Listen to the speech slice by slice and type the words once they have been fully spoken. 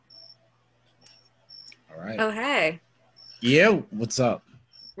All right. Oh, hey. Yeah, what's up?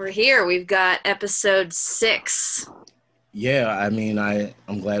 We're here. We've got episode 6. Yeah,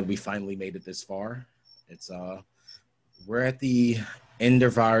 I'm glad we finally made it this far. It's we're at the end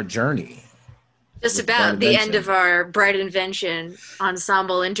of our journey Just with the Bright about the end Invention. of our Bright Invention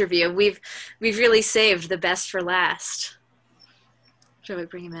ensemble interview. We've really saved the best for last. Shall we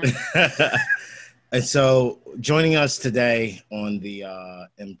bring him in? And so joining us today on the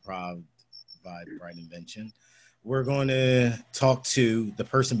improv by Bright Invention, we're going to talk to the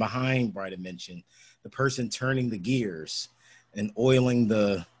person behind Bright Invention, the person turning the gears and oiling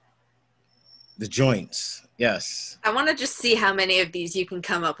the joints. Yes. I want to just see how many of these you can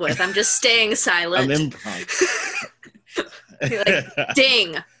come up with. I'm just staying I'm silent. improv. You're like,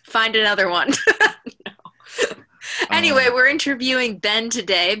 ding, find another one. Anyway, we're interviewing Ben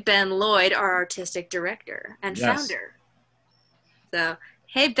today, Ben Lloyd, our artistic director and founder. So,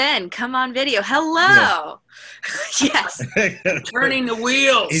 hey, Ben, come on video. Hello. Yeah. Yes. Turning the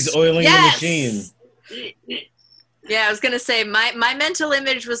wheels. He's oiling the machine. Yeah, I was going to say, my mental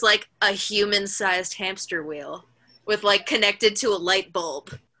image was like a human-sized hamster wheel with like connected to a light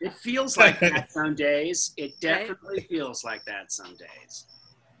bulb. It feels like that some days. It definitely feels like that some days.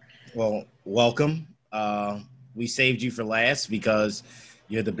 Well, welcome. We saved you for last because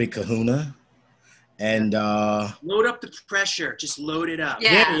you're the big kahuna. And load up the pressure. Just load it up.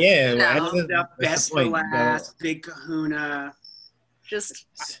 Yeah. No. Load up best for last, big kahuna. Just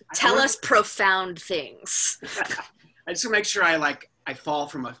tell us profound things. I just want to make sure I fall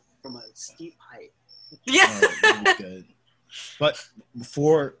from a steep height. Yeah. Oh, good. But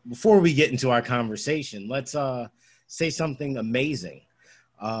before we get into our conversation, let's say something amazing.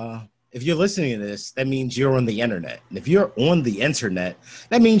 If you're listening to this, that means you're on the internet. And if you're on the internet,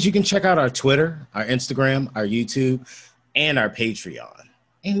 that means you can check out our Twitter, our Instagram, our YouTube, and our Patreon,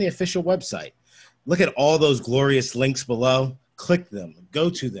 and the official website. Look at all those glorious links below. Click them, go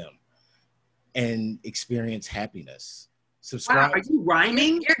to them, and experience happiness. Subscribe. Wow, are you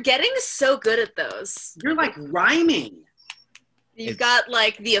rhyming? You're getting so good at those. You're like rhyming. You've got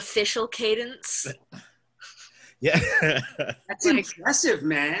like the official cadence. Yeah. That's impressive,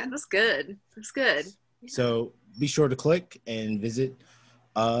 man. That's good. That's good. So be sure to click and visit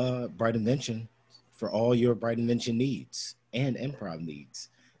Bright Invention for all your Bright Invention needs and improv needs.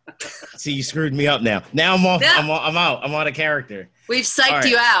 See, you screwed me up now. Now I'm off. Yeah. I'm out. I'm out of character. We've psyched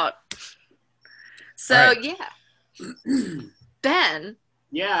you out. So yeah. Ben.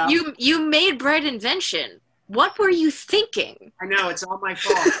 Yeah. You made Bright Invention. What were you thinking? I know, it's all my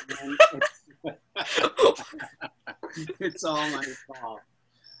fault, man. It's all my fault.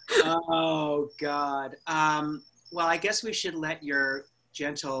 Oh, God. Well, I guess we should let your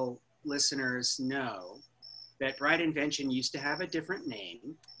gentle listeners know that Bright Invention used to have a different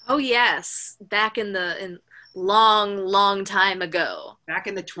name. Oh, yes. Back in long time ago. Back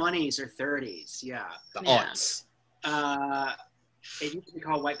in the 20s or 30s, yeah. The aughts. It used to be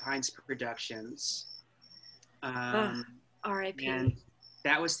called White Pines Productions. R.I.P. And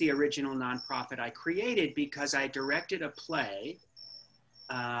that was the original nonprofit I created because I directed a play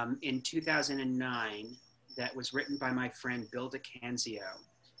in 2009 that was written by my friend Bill DeCanzio.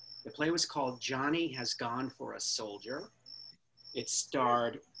 The play was called Johnny Has Gone for a Soldier. It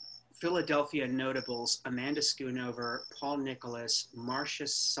starred Philadelphia notables Amanda Schoonover, Paul Nicholas, Marcia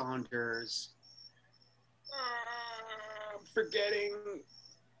Saunders. I'm forgetting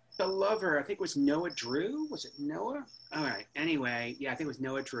the lover. I think it was Noah Drew. Was it Noah? All right. Anyway, yeah, I think it was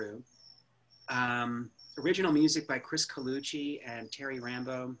Noah Drew. Original music by Chris Colucci and Terry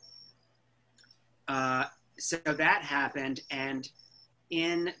Rambo. So that happened, and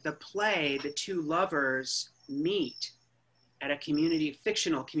in the play, the two lovers meet at a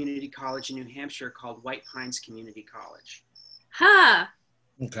fictional community college in New Hampshire called White Pines Community College. Huh.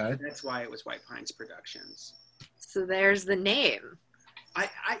 Okay. That's why it was White Pines Productions. So there's the name.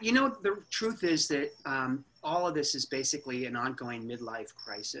 The truth is that all of this is basically an ongoing midlife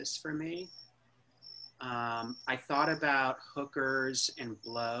crisis for me. I thought about hookers and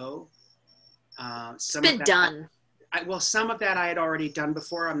blow. It's been done. Some of that I had already done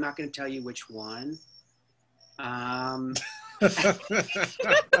before. I'm not going to tell you which one. And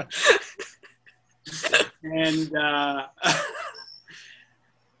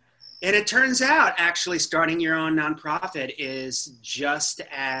it turns out actually starting your own nonprofit is just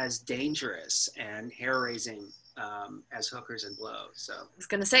as dangerous and hair-raising as hookers and blow. So I was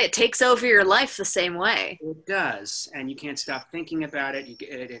going to say, it takes over your life the same way. It does, and you can't stop thinking about it.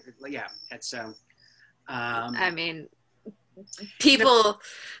 People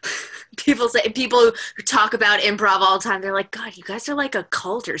people who talk about improv all the time, they're like, God, you guys are like a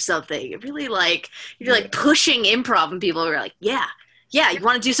cult or something. You're really like you're like pushing improv, and people are like, yeah, you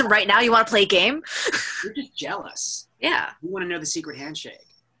want to do some right now? You want to play a game? You're just jealous. Yeah. You want to know the secret handshake.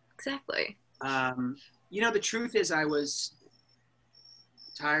 Exactly. The truth is I was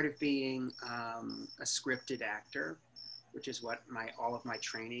tired of being a scripted actor, which is what all of my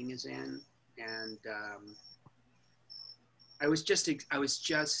training is in. And I was just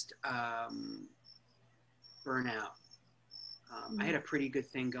burnt out. I had a pretty good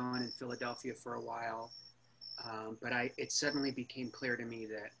thing going in Philadelphia for a while, but it suddenly became clear to me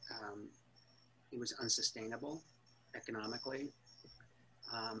that it was unsustainable economically,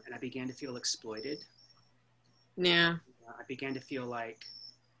 and I began to feel exploited. Yeah. I began to feel like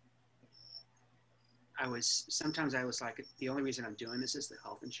sometimes I was like, the only reason I'm doing this is the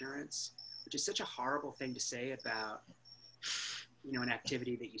health insurance, which is such a horrible thing to say about, an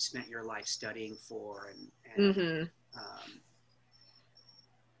activity that you spent your life studying for. And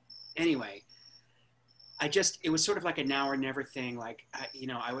anyway, it was sort of like a now or never thing. Like,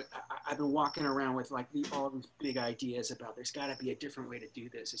 I've been walking around with like all these big ideas about there's got to be a different way to do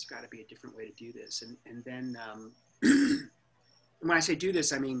this. There's got to be a different way to do this. And then when I say do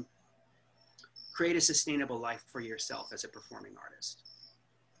this, I mean, create a sustainable life for yourself as a performing artist.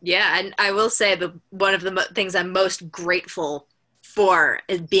 Yeah, and I will say one of the things I'm most grateful for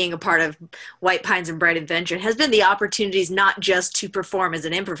is being a part of White Pines and Bright Adventure has been the opportunities not just to perform as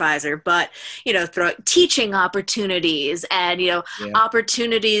an improviser, but teaching opportunities and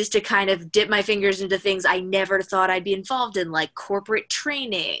opportunities to kind of dip my fingers into things I never thought I'd be involved in, like corporate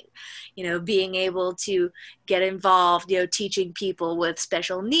training, being able to get involved, teaching people with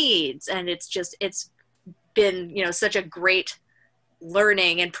special needs. And it's been such a great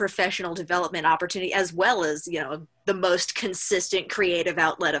learning and professional development opportunity, as well as the most consistent creative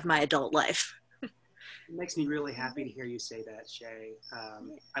outlet of my adult life. It makes me really happy to hear you say that, Shay.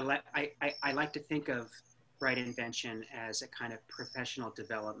 I like to think of Bright Invention as a kind of professional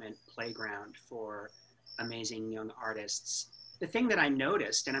development playground for amazing young artists. The thing that I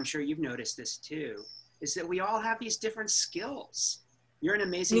noticed, and I'm sure you've noticed this too, is that we all have these different skills. You're an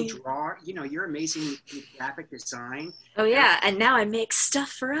amazing drawer. You're amazing in graphic design. Oh, yeah. And now I make stuff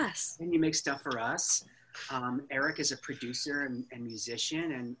for us. And you make stuff for us. Eric is a producer and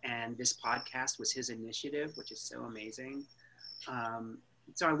musician, and this podcast was his initiative, which is so amazing.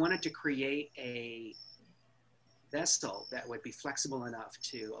 So I wanted to create a vessel that would be flexible enough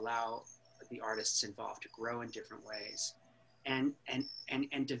to allow the artists involved to grow in different ways and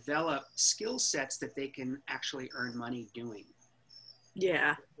develop skill sets that they can actually earn money doing.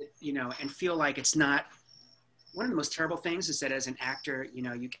 Yeah. And feel like it's not, one of the most terrible things is that as an actor,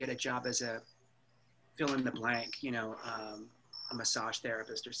 you get a job as a fill in the blank, a massage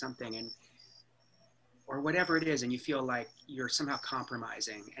therapist or something, or whatever it is, and you feel like you're somehow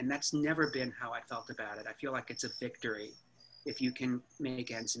compromising. And that's never been how I felt about it. I feel like it's a victory if you can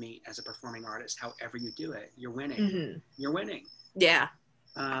make ends meet as a performing artist, however you do it. You're winning. Mm-hmm. You're winning. Yeah.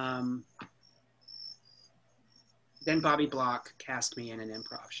 Then Bobby Block cast me in an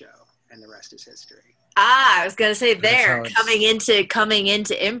improv show, and the rest is history. I was gonna say coming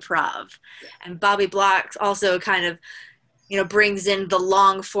into improv, yeah. And Bobby Block also kind of, brings in the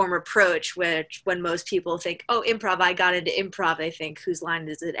long form approach, which when most people think, oh, improv, I got into improv, they think, whose line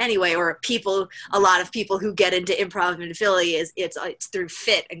is it anyway? Or a lot of people who get into improv in Philly it's through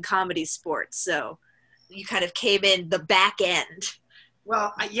fit and comedy sports. So you kind of came in the back end.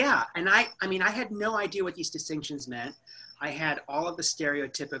 Well, yeah, and I mean, I had no idea what these distinctions meant. I had all of the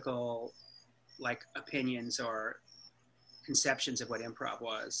stereotypical, like, opinions or conceptions of what improv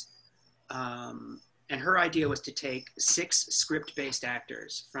was. And her idea was to take 6 script-based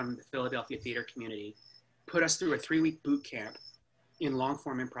actors from the Philadelphia theater community, put us through a 3-week boot camp in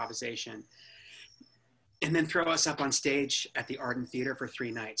long-form improvisation, and then throw us up on stage at the Arden Theater for 3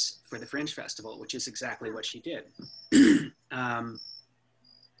 nights for the Fringe Festival, which is exactly what she did.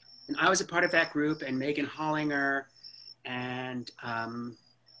 And I was a part of that group, and Megan Hollinger, and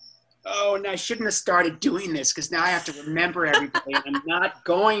and I shouldn't have started doing this because now I have to remember everybody, and I'm not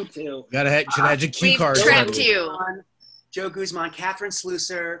going to. Should have your cue card. We've trapped you. Joe Guzman, Catherine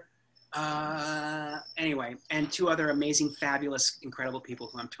Slusser, anyway, and 2 other amazing, fabulous, incredible people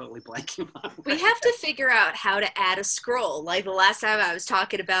who I'm totally blanking on. We have to figure out how to add a scroll. Like the last time I was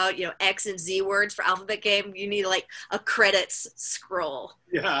talking about, X and Z words for alphabet game, you need like a credits scroll.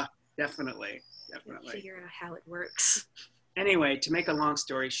 Yeah, definitely. Figure out how it works. Anyway, to make a long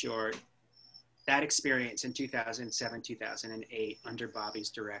story short, that experience in 2007, 2008 under Bobby's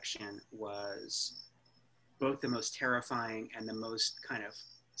direction was both the most terrifying and the most kind of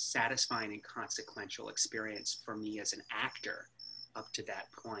satisfying and consequential experience for me as an actor up to that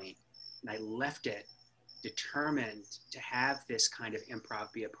point. And I left it determined to have this kind of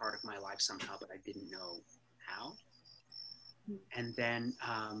improv be a part of my life somehow, but I didn't know how. And then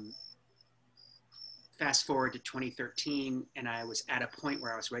fast forward to 2013, and I was at a point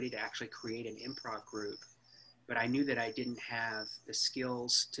where I was ready to actually create an improv group, but I knew that I didn't have the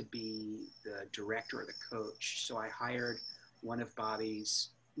skills to be the director or the coach. So I hired one of Bobby's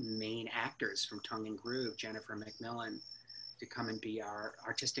main actors from Tongue and Groove, Jennifer McMillan, to come and be our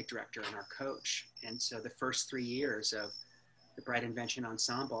artistic director and our coach. And so the first 3 years of the Bright Invention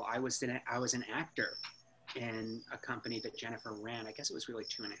Ensemble, I was an actor in a company that Jennifer ran. I guess it was really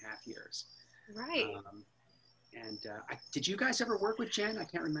 2.5 years. Right. Did you guys ever work with Jen? I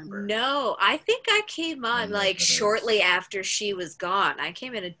can't remember. No, I think I came on like shortly after she was gone. I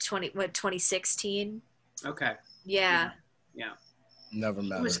came in 2016. Okay. Yeah. Yeah. Never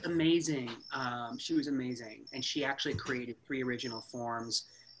met her. She was amazing. She was amazing. And she actually created 3 original forms.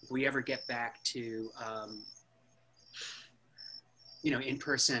 If we ever get back to,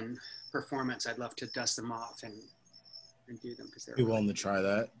 in-person performance, I'd love to dust them off and do them. Because they're Be willing to try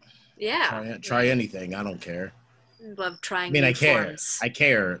that. Yeah. Try anything. I don't care. Love trying. I mean, I care. Forms. I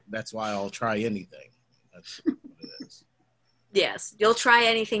care. That's why I'll try anything. That's what it is. Yes, you'll try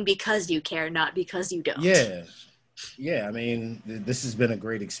anything because you care, not because you don't. Yeah. Yeah, I mean, this has been a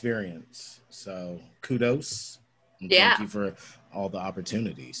great experience. So kudos. And thank you for all the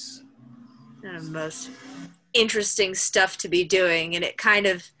opportunities. The most interesting stuff to be doing. And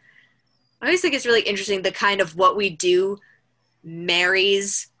I always think it's really interesting the kind of what we do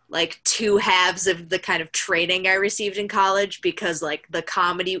marries like 2 halves of the kind of training I received in college, because like the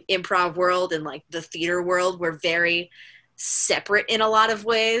comedy improv world and like the theater world were very separate in a lot of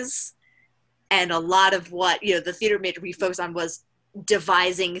ways. And a lot of what, the theater major we focused on was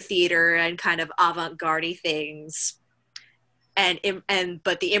devising theater and kind of avant-garde things. But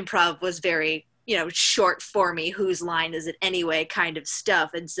the improv was very, short formy, whose line is it anyway kind of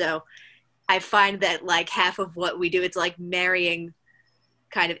stuff. And so I find that like half of what we do, it's like marrying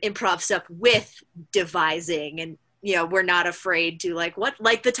kind of improv stuff with devising. And, we're not afraid to like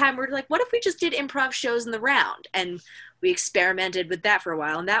the time we're like, what if we just did improv shows in the round? And we experimented with that for a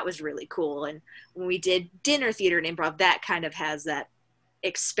while, and that was really cool. And when we did dinner theater and improv, that kind of has that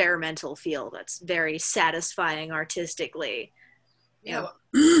experimental feel that's very satisfying artistically. Yeah.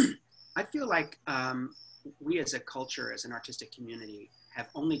 I feel like we as a culture, as an artistic community, have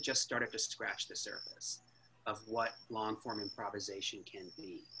only just started to scratch the surface of what long form improvisation can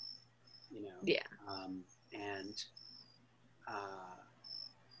be, Yeah. And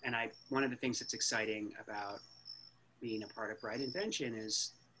one of the things that's exciting about being a part of Bright Invention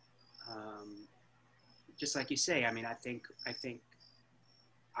is, just like you say, I mean, I think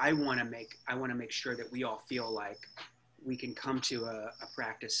I want to make sure that we all feel like we can come to a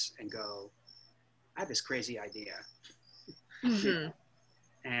practice and go, I have this crazy idea. Mm-hmm.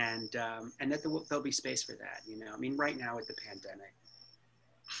 And that there'll be space for that, I mean, right now with the pandemic,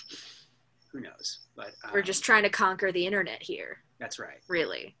 who knows, but we're just trying to conquer the internet here. That's right.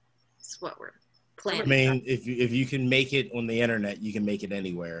 Really. That's what we're planning. I mean, if you can make it on the internet, you can make it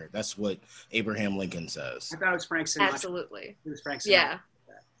anywhere. That's what Abraham Lincoln says. I thought it was Frank Sinatra. Absolutely. It was Frank Sinatra. Yeah.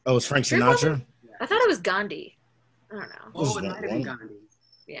 Oh, it's Frank Sinatra? I thought it was Gandhi. I don't know. Oh, it might have been Gandhi.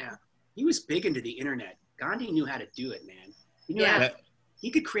 Yeah. He was big into the internet. Gandhi knew how to do it, man. He knew he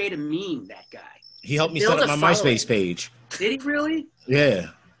could create a meme, that guy. He helped me set up my MySpace page. Did he really? Yeah.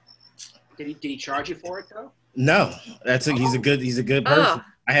 Did he charge you for it though? No. He's a good person. Oh,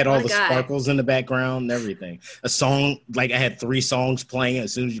 I had all the sparkles in the background and everything. A song, like I had 3 songs playing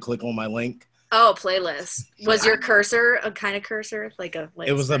as soon as you click on my link. Oh, playlist. Was your cursor a kind of cursor?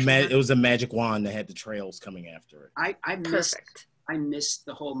 It was a magic wand that had the trails coming after it. I missed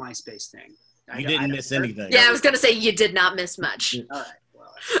the whole MySpace thing. You didn't miss anything. Yeah, I was gonna say you did not miss much. All right.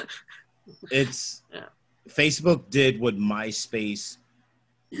 Well, Facebook did what MySpace.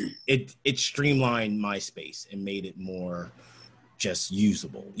 It streamlined MySpace and made it more just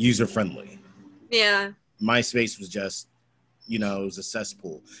usable, user friendly. Yeah. MySpace was just, it was a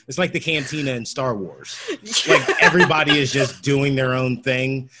cesspool. It's like the cantina in Star Wars. Like everybody is just doing their own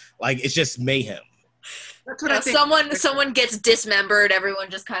thing. Like it's just mayhem. That's what I think. Someone gets dismembered. Everyone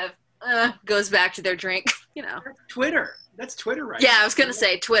just kind of goes back to their drink. That's Twitter. That's Twitter, right? Yeah, I was gonna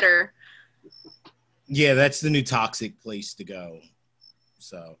say Twitter. Yeah, that's the new toxic place to go.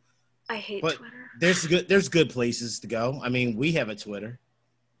 So I hate Twitter. There's good places to go. I mean, we have a Twitter.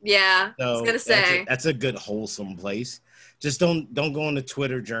 Yeah, I was So gonna say. that's a good wholesome place. Just don't go on the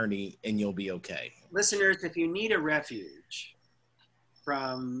Twitter journey and you'll be okay. Listeners, if you need a refuge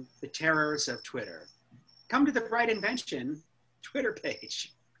from the terrors of Twitter, come to the Bright Invention Twitter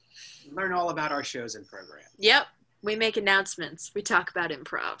page. Learn all about our shows and programs. Yep, we make announcements. We talk about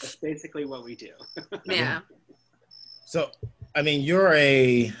improv. That's basically what we do. Yeah. So, I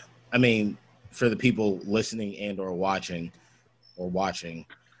mean, for the people listening and or watching,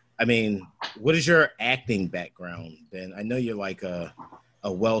 I mean, what is your acting background, Ben? I know you're like a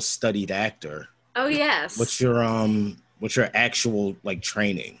well-studied actor. Oh yes. What's your actual like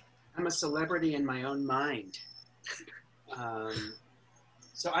training? I'm a celebrity in my own mind.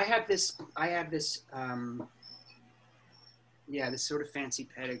 So I have this this sort of fancy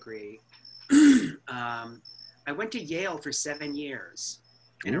pedigree. I went to Yale for 7 years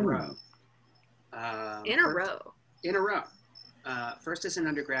in a row. In a row. In a row. First as an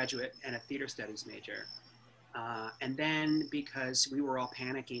undergraduate and a theater studies major. And then because we were all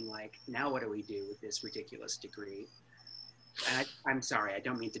panicking, like, now what do we do with this ridiculous degree? And I'm sorry, I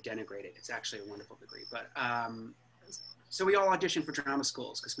don't mean to denigrate it. It's actually a wonderful degree. But so we all auditioned for drama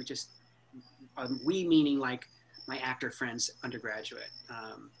schools because we just, we meaning like my actor friends, undergraduate.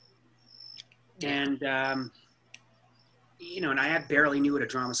 And I barely knew what a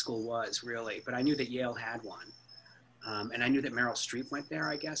drama school was, really, but I knew that Yale had one. And I knew that Meryl Streep went there,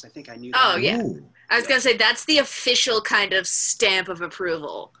 I guess. I think I knew that. Oh, yeah. Ooh. I was going to say, that's the official kind of stamp of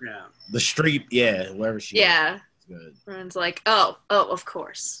approval. Yeah. The Streep, wherever she is. Yeah. Good. Everyone's like, oh, of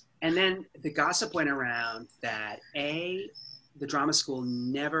course. And then the gossip went around that, A, the drama school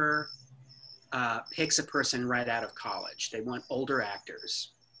never picks a person right out of college. They want older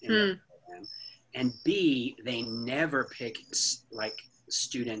actors in their program. And B, they never pick like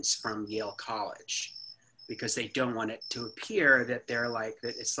students from Yale College because they don't want it to appear that that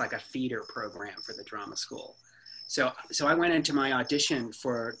it's like a feeder program for the drama school. So I went into my audition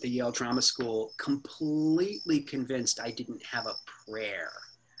for the Yale Drama School completely convinced I didn't have a prayer.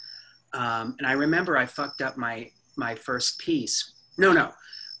 And I remember I fucked up my first piece.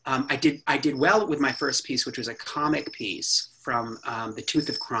 I did well with my first piece, which was a comic piece from The Tooth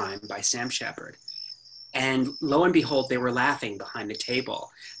of Crime by Sam Shepard. And lo and behold, they were laughing behind the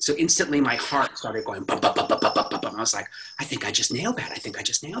table. So instantly my heart started going, bum, bum, bum, bum, bum, bum, bum. I was like, I think I just nailed that.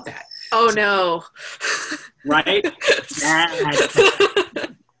 Oh, no. Right?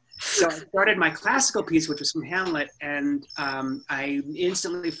 So I started my classical piece, which was from Hamlet, and I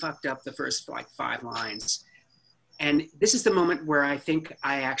instantly fucked up the first 5 lines. And this is the moment where I think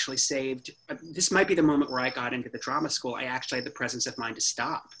I actually saved, this might be the moment where I got into the drama school. I actually had the presence of mind to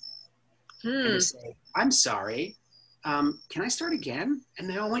stop. And to say, I'm sorry, can I start again? And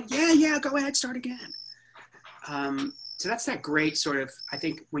they all went, yeah, go ahead, start again. So that's that great sort of, I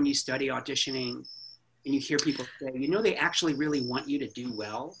think when you study auditioning and you hear people say, they actually really want you to do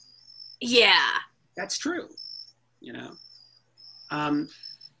well. Yeah. That's true,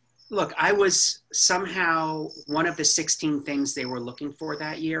 Look, I was somehow one of the 16 things they were looking for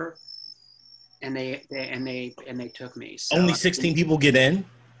that year. And they took me. So only 16 people get in?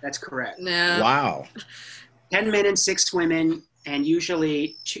 That's correct. No. Wow. 10 men and 6 women, and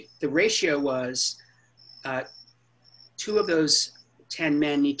usually the ratio was 2 of those 10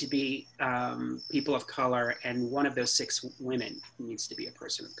 men need to be people of color, and 1 of those 6 women needs to be a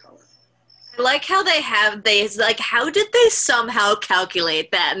person of color. I like how how did they somehow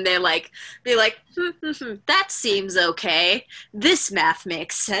calculate that? And they're like, that seems okay. This math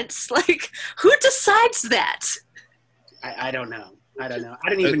makes sense. Like, who decides that? I don't know. I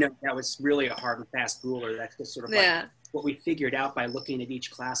didn't even know that was really a hard and fast rule, or that's just sort of like what we figured out by looking at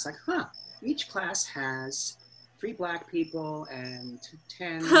each class. Like, each class has 3 black people and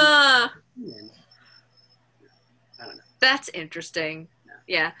 10 women. I don't know. That's interesting.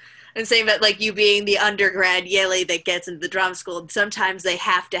 Yeah. And saying that, like, you being the undergrad Yale that gets into the drama school, sometimes they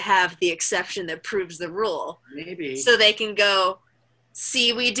have to have the exception that proves the rule. Maybe. So they can go,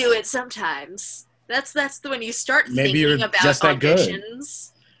 see, we do it sometimes. That's when you start thinking about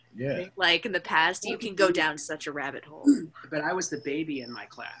auditions. Yeah. Like in the past, you can go down such a rabbit hole. But I was the baby in my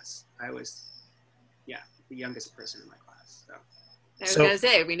class. I was, the youngest person in my class. So. I was going to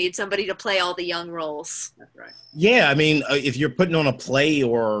say, we need somebody to play all the young roles. That's right. Yeah, I mean, if you're putting on a play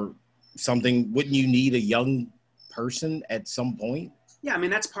or something, wouldn't you need a young person at some point? Yeah, I mean,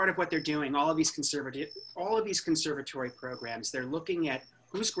 that's part of what they're doing. All of these conservatory programs, they're looking at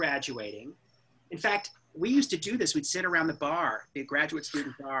who's graduating. In fact, we used to do this. We'd sit around the bar, the graduate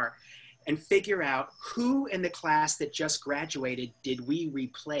student bar, and figure out who in the class that just graduated did we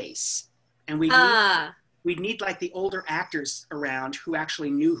replace. And we we'd need like the older actors around who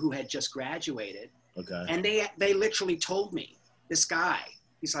actually knew who had just graduated. Okay. And they literally told me, this guy,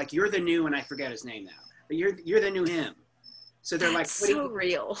 he's like, you're the new, and I forget his name now, but you're the new him. So they're That's like so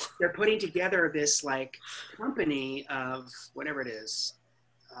real. They're putting together this like company of whatever it is.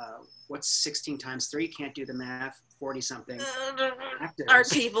 What's 16 times 3? Can't do the math. 40 something. Art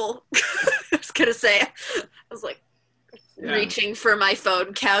people. I was gonna say, I was like reaching for my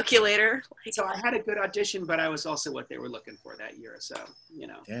phone calculator. So I had a good audition, but I was also what they were looking for that year. So, you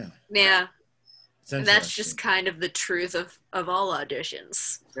know. Yeah. And that's just kind of the truth of all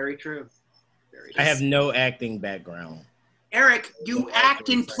auditions. Very true. Very true. I have no acting background. Eric, you act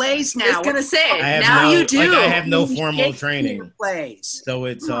in plays now. I was gonna say, now you do. Like, I have no formal training. Plays. So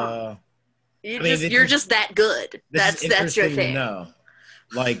it's you're just that good. That's your thing. No,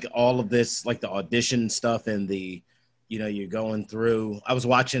 like all of this, like the audition stuff and the, you know, you're going through. I was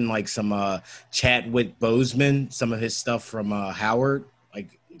watching like some Chadwick Boseman, some of his stuff from Howard,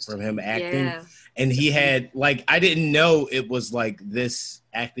 like from him acting. Yeah. And he had like, I didn't know it was like this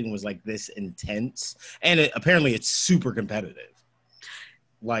acting was like this intense, and apparently it's super competitive,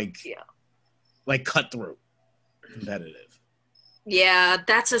 like cutthroat competitive. Yeah,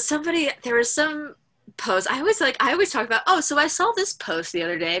 there was some post. I always talk about, so I saw this post the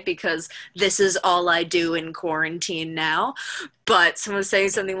other day because this is all I do in quarantine now. But someone was saying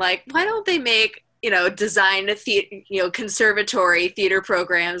something like, why don't they make, design conservatory theater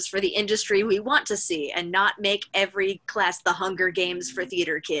programs for the industry we want to see and not make every class the Hunger Games for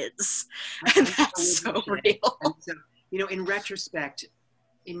theater kids. And that's so real. So, in retrospect,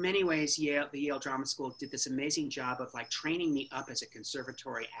 in many ways, the Yale Drama School did this amazing job of like training me up as a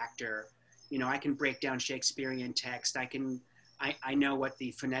conservatory actor. I can break down Shakespearean text. I know what the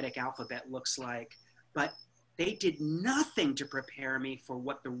phonetic alphabet looks like, but they did nothing to prepare me for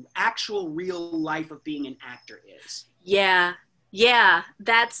what the actual real life of being an actor is. Yeah. I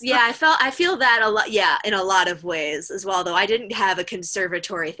feel that a lot. Yeah. In a lot of ways as well, though I didn't have a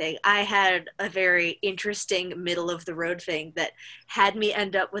conservatory thing. I had a very interesting middle of the road thing that had me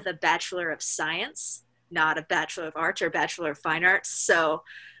end up with a Bachelor of Science, not a Bachelor of Arts or Bachelor of Fine Arts. So,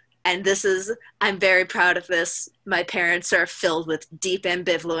 and I'm very proud of this. My parents are filled with deep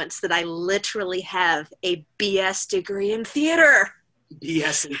ambivalence that I literally have a BS degree in theater.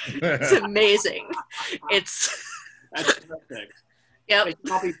 BS. It's amazing. That's perfect. Yep. It's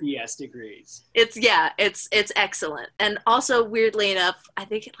probably BS degrees. It's excellent. And also, weirdly enough, I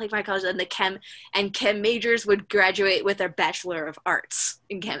think like my college and the chem majors would graduate with their Bachelor of Arts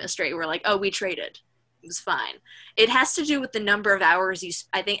in chemistry. We're like, we traded. It was fine. It has to do with the number of hours it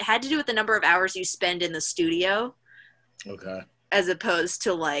had to do with the number of hours you spend in the studio. Okay. As opposed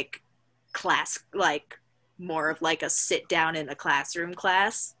to like class, like more of like a sit down in a classroom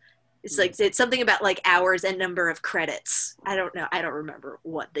class. It's like, it's something about like hours and number of credits. I don't know. I don't remember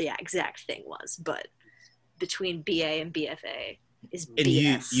what the exact thing was, but between BA and BFA is and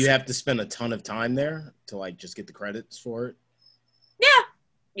BS. you have to spend a ton of time there to like just get the credits for it.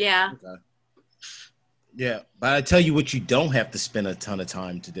 Yeah. Okay. Yeah, but I tell you what you don't have to spend a ton of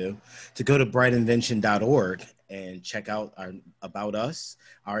time to do, to go to brightinvention.org and check out our About Us,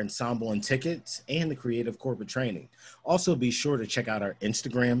 our ensemble and tickets, and the creative corporate training. Also, be sure to check out our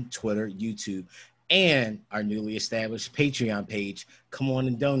Instagram, Twitter, YouTube, and our newly established Patreon page. Come on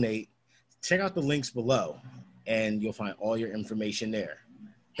and donate. Check out the links below, and you'll find all your information there.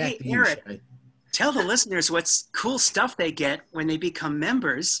 Hey, Eric, tell the listeners what's cool stuff they get when they become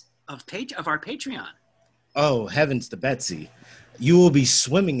members of our Patreon. Oh, heavens to Betsy. You will be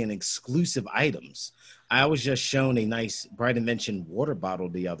swimming in exclusive items. I was just shown a nice Bright Invention water bottle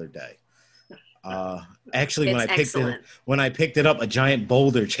the other day. Actually, when I picked it up, a giant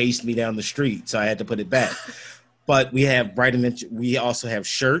boulder chased me down the street, so I had to put it back. But we have Bright Invention. We also have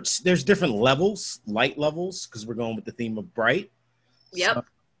shirts. There's different levels, light levels, because we're going with the theme of bright. Yep. So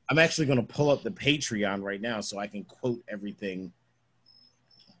I'm actually going to pull up the Patreon right now so I can quote everything.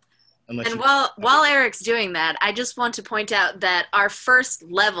 And while Eric's doing that, I just want to point out that our first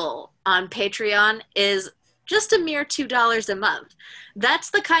level on Patreon is just a mere $2 a month.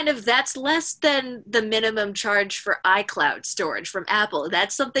 That's less than the minimum charge for iCloud storage from Apple.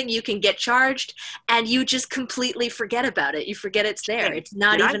 That's something you can get charged and you just completely forget about it. You forget it's there. It's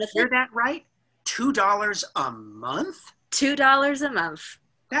not even a thing. Hear that right? $2 a month? $2 a month.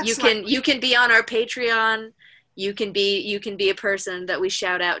 You can be on our Patreon. You can be a person that we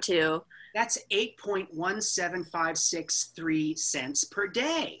shout out to. That's 8.17563 cents per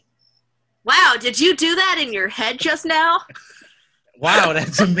day. Wow, did you do that in your head just now? Wow,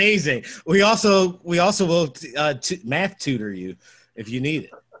 that's amazing. We also will math tutor you if you need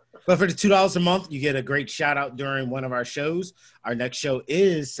it. But for the $2 a month, you get a great shout out during one of our shows. Our next show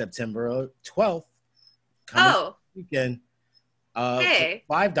is September 12th. Coming weekend. Hey.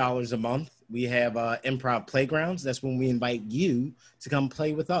 For $5 a month, we have Improv Playgrounds. That's when we invite you to come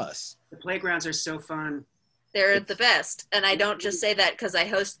play with us. The playgrounds are so fun. They're the best. And I don't just say that because I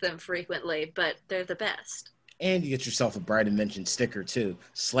host them frequently, but they're the best. And you get yourself a Bright Invention sticker, too.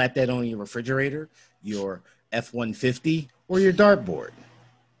 Slap that on your refrigerator, your F-150, or your dartboard.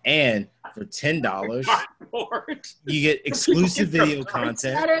 And for $10, you get exclusive video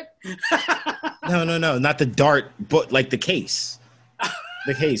content. No, not the dart, but like the case.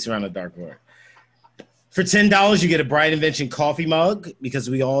 The case around the dartboard. For $10, you get a Bright Invention coffee mug, because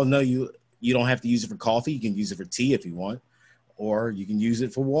we all know you don't have to use it for coffee. You can use it for tea if you want, or you can use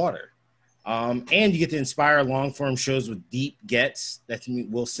it for water. And you get to inspire long-form shows with deep gets. That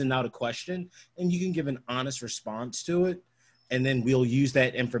we'll send out a question, and you can give an honest response to it, and then we'll use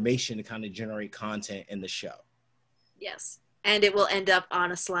that information to kind of generate content in the show. Yes, and it will end up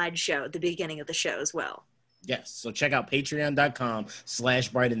on a slideshow at the beginning of the show as well. Yes, so check out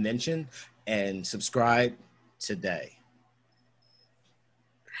patreon.com/brightinvention and subscribe today.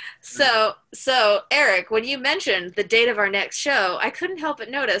 So Eric, when you mentioned the date of our next show, I couldn't help but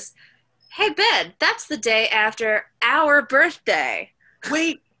notice, hey, Ben, that's the day after our birthday.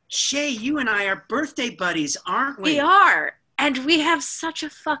 Wait, Shay, you and I are birthday buddies, aren't we? We are, and we have such a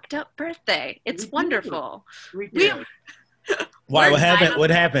fucked up birthday. It's wonderful. We do. Why? What happened?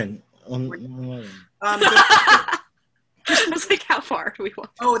 What happened? I was like, how far do we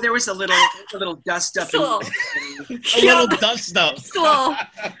want? Oh, there was a little dust up. A little dust up. Well,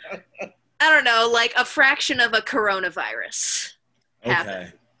 I don't know, like a fraction of a coronavirus.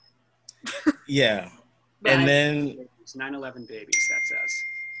 Okay. Yeah. And then 9/11 babies, that's us.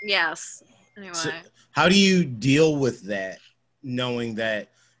 Yes. Anyway. So how do you deal with that, knowing that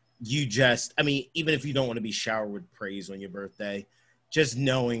you just, I mean, even if you don't want to be showered with praise on your birthday, just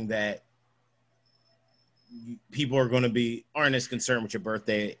knowing that people aren't as concerned with your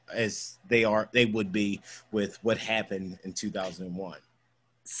birthday as they would be with what happened in 2001.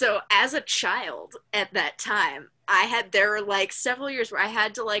 So as a child at that time, there were like several years where I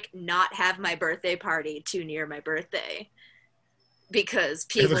had to like not have my birthday party too near my birthday, because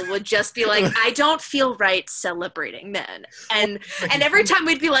people would just be like, I don't feel right celebrating then. And every time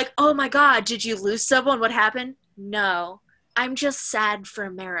we'd be like, oh my God, did you lose someone? What happened? No, I'm just sad for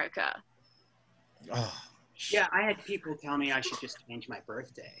America. Oh. Yeah, I had people tell me I should just change my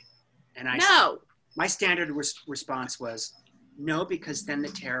birthday. And my standard response was, no, because then the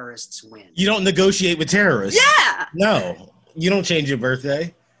terrorists win. You don't negotiate with terrorists. Yeah. No, you don't change your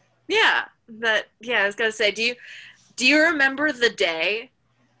birthday. Yeah, I was gonna say, do you remember the day,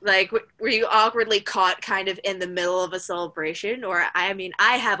 like, were you awkwardly caught kind of in the middle of a celebration? Or, I mean,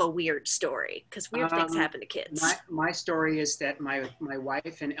 I have a weird story, because weird things happen to kids. My story is that my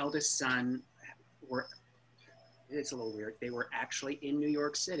wife and eldest son were, it's a little weird, they were actually in New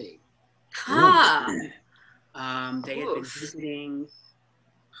York City. Huh. They had been visiting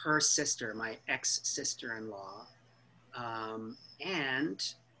her sister, my ex-sister-in-law,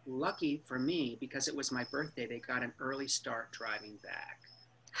 and lucky for me, because it was my birthday, they got an early start driving back.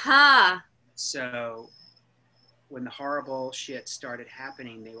 Huh. So when the horrible shit started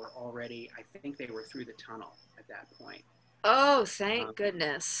happening, they were already, I think they were through the tunnel at that point. Oh, thank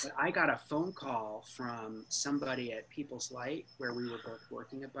goodness. But I got a phone call from somebody at People's Light, where we were both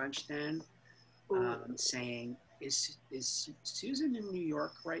working a bunch then, saying, is Susan in New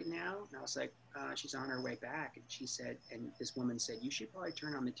York right now? And I was like, she's on her way back. And she said, and this woman said, you should probably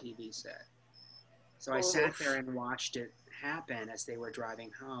turn on the TV set. So I sat there and watched it happen as they were driving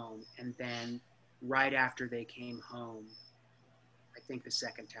home. And then right after they came home, I think the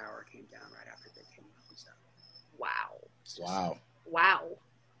second tower came down right after they came home. So. Wow.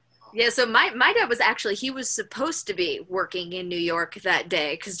 Yeah, so my dad was actually, he was supposed to be working in New York that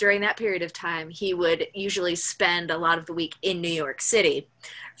day, because during that period of time, he would usually spend a lot of the week in New York City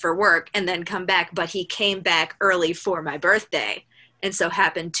for work and then come back, but he came back early for my birthday, and so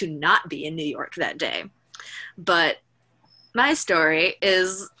happened to not be in New York that day. But my story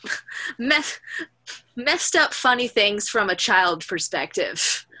is messed up funny things from a child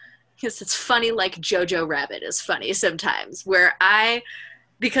perspective. Because it's funny like Jojo Rabbit is funny sometimes,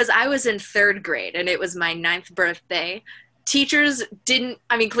 because I was in 3rd grade and it was my 9th birthday, teachers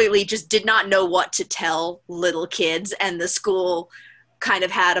clearly just did not know what to tell little kids, and the school kind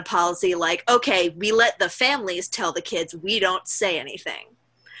of had a policy like, okay, we let the families tell the kids, we don't say anything.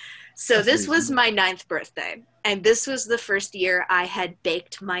 So That's this was reasonable. my 9th birthday, and this was the first year I had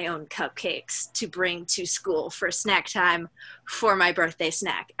baked my own cupcakes to bring to school for snack time for my birthday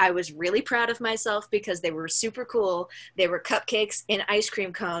snack. I was really proud of myself because they were super cool. They were cupcakes in ice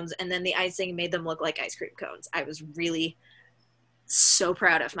cream cones, and then the icing made them look like ice cream cones. I was really so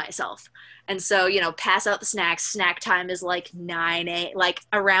proud of myself. And so, pass out the snacks. Snack time is like 9 a, like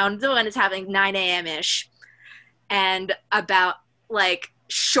around the when it's having 9 a.m. ish. And about like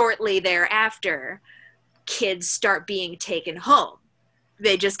shortly thereafter, kids start being taken home.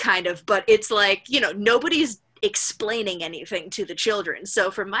 They just kind of, but it's like, nobody's explaining anything to the children.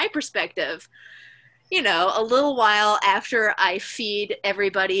 So from my perspective, a little while after I feed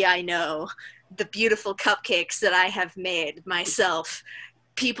everybody I know the beautiful cupcakes that I have made myself,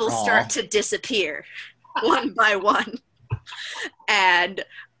 people start to disappear one by one. And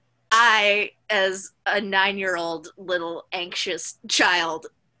I, as a 9-year-old little anxious child,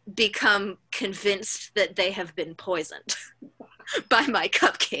 become convinced that they have been poisoned by my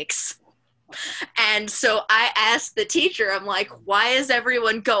cupcakes. And so I asked the teacher, I'm like, why is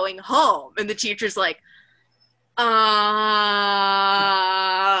everyone going home? And the teacher's like,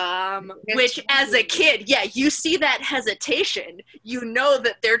 which as a kid, yeah, you see that hesitation, you know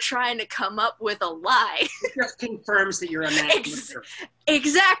that they're trying to come up with a lie. It just confirms that you're a man.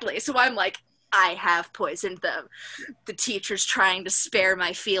 Exactly. So I'm like, I have poisoned them. The teacher's trying to spare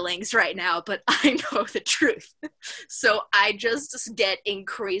my feelings right now, but I know the truth. So I just get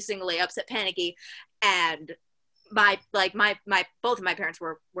increasingly upset, panicky, and both of my parents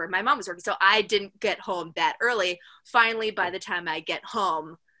were where my mom was working, so I didn't get home that early. Finally, by the time I get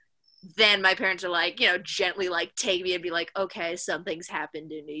home, then my parents are like, gently like take me and be like, okay, something's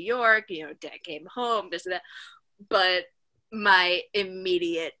happened in New York, Dad came home, this and that. But my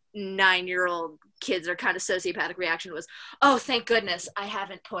immediate 9-year-old kids are kind of sociopathic reaction was, oh, thank goodness I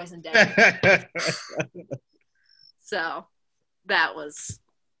haven't poisoned anyone. So that was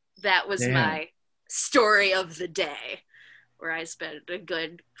Damn. my story of the day, where I spent a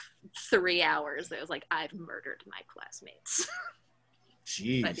good 3 hours. It was like, I've murdered my classmates.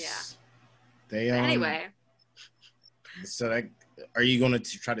 Jeez. But yeah. They Anyway. So are you going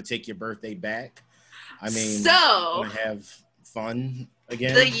to try to take your birthday back? I mean, so want to have fun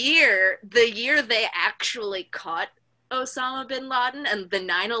again? The year they actually caught Osama bin Laden, and the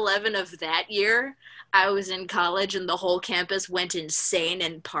 9/11 of that year, I was in college and the whole campus went insane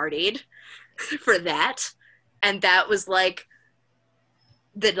and partied for that. And that was like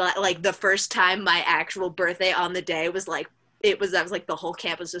the first time my actual birthday on the day was like, that was like the whole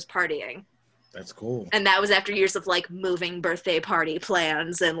campus was partying. That's cool. And that was after years of like moving birthday party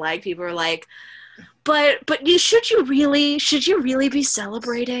plans, and like people were like, but should you really be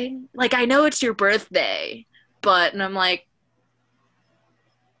celebrating? Like, I know it's your birthday, and I'm like,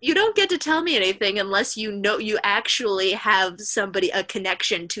 you don't get to tell me anything unless you know you actually have a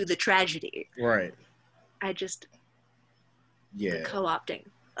connection to the tragedy. Right. The co-opting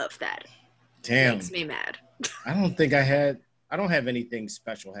of that makes me mad. I don't have anything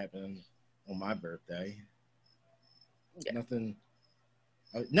special happen on my birthday. Yeah. Nothing.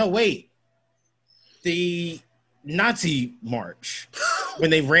 No, wait. The Nazi march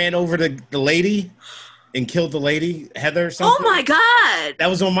when they ran over the lady and killed the lady, Heather or something. Oh my God. That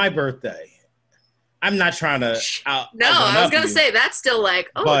was on my birthday. I'm not trying to I was going to say that's still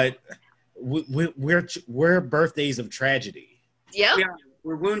like, oh. But we're birthdays of tragedy. Yep.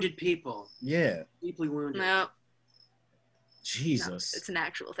 We're wounded people. Yeah. Deeply wounded. No. Jesus. No, it's an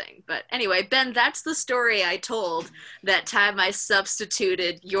actual thing. But anyway, Ben, that's the story I told that time I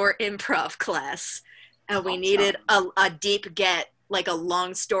substituted your improv class. And we needed a deep get, like a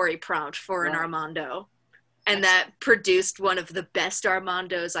long story prompt for an Armando. And that produced one of the best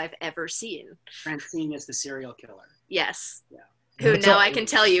Armandos I've ever seen. Francine is the serial killer. Yes. Yeah. Who now I can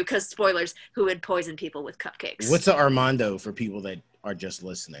tell you, because spoilers, who would poison people with cupcakes. What's an Armando for people that are just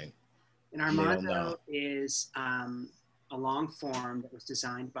listening? An Armando is a long form that was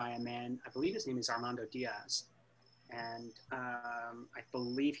designed by a man, I believe his name is Armando Diaz. And I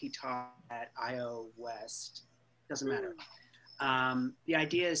believe he taught at IO West. Doesn't matter. The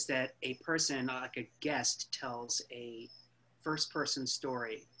idea is that a person, like a guest, tells a first-person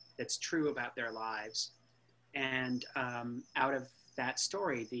story that's true about their lives. And out of that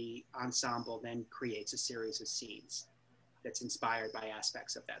story, the ensemble then creates a series of scenes that's inspired by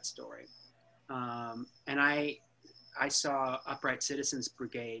aspects of that story. And I saw Upright Citizens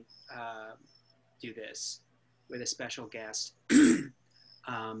Brigade do this with a special guest. And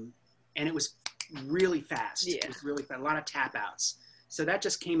it was really fast. Yeah. It was really fast, a lot of tap outs. So that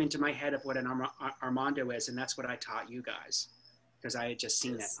just came into my head of what an Armando is, and that's what I taught you guys. because I had just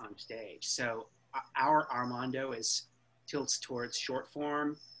seen that on stage. So our Armando tilts towards short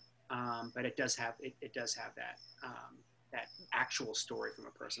form, but it does have that that actual story from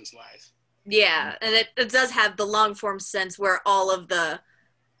a person's life. Yeah, and it does have the long form sense where all of the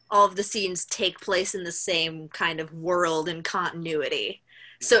scenes take place in the same kind of world and continuity.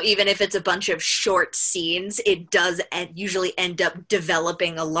 So even if it's a bunch of short scenes, it does usually end up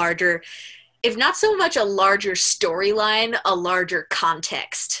developing a larger, if not so much a larger storyline, a larger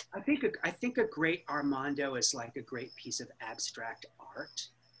context. I think a great Armando is like a great piece of abstract art,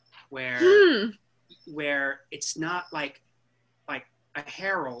 where it's not like a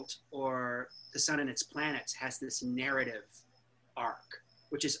Herald or The Sun and Its Planets has this narrative arc,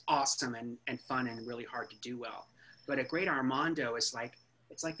 which is awesome and fun and really hard to do well. But a great Armando is like,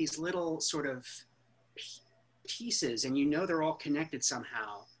 it's like these little sort of pieces, and you know they're all connected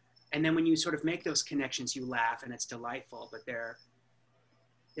somehow. And then when you sort of make those connections, you laugh and it's delightful, but they're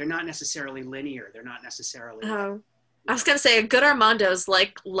not necessarily linear. They're not necessarily. I was going to say a good Armando is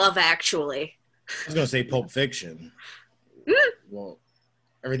like Love Actually. I was going to say Pulp Fiction. Well,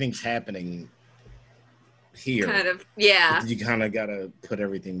 everything's happening here. Kind of, yeah. You kind of got to put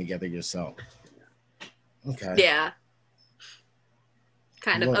everything together yourself. Okay. Yeah.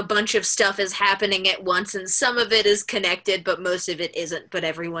 Kind of a bunch of stuff is happening at once, and some of it is connected, but most of it isn't, but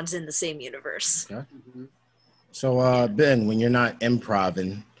everyone's in the same universe. Okay. Mm-hmm. So, Ben, when you're not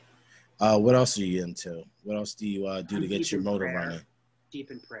improvising, what else are you into? What else do you do to get your motor running?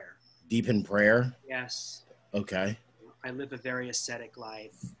 Deep in prayer. Deep in prayer? Yes. Okay. I live a very ascetic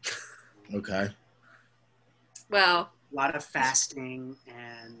life. Okay. Well. A lot of fasting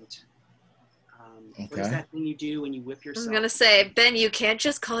and... What is that thing you do when you whip yourself? I was going to say, Ben, you can't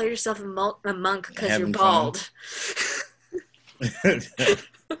just call yourself a monk because you're bald.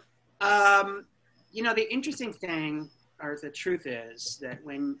 You know, the interesting thing, or the truth is that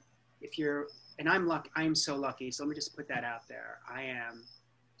I'm so lucky, so let me just put that out there. I am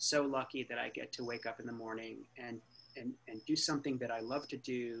so lucky that I get to wake up in the morning and do something that I love to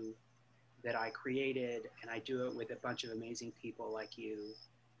do, that I created, and I do it with a bunch of amazing people like you.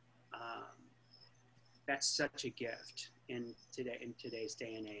 That's such a gift in today's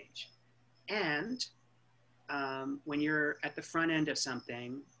day and age. And when you're at the front end of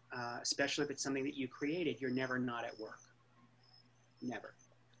something, especially if it's something that you created, you're never not at work. Never.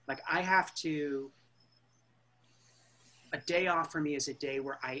 Like a day off for me is a day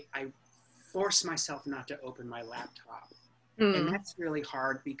where I force myself not to open my laptop. And that's really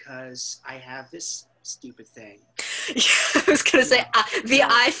hard because I have this stupid thing. I was going to say, the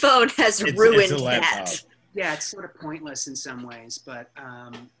iPhone has ruined that. Yeah, it's sort of pointless in some ways, but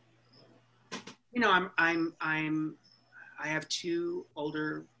you know, I have two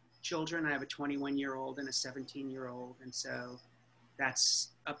older children. I have a 21-year-old and a 17-year-old, and so that's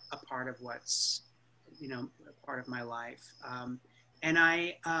a part of what's, you know, a part of my life. And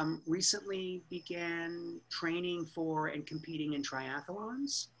I recently began training for and competing in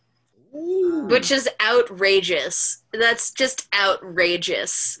triathlons. Which is outrageous. That's just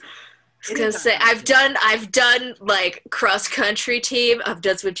outrageous. I was gonna say, I've done like cross country team, I've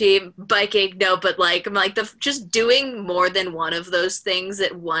done swim team, biking, no, but like I'm like just doing more than one of those things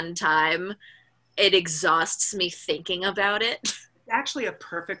at one time, it exhausts me thinking about it. It's actually a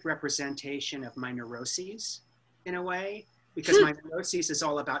perfect representation of my neuroses in a way, because my neuroses is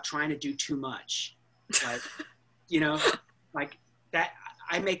all about trying to do too much. Like, you know, like that.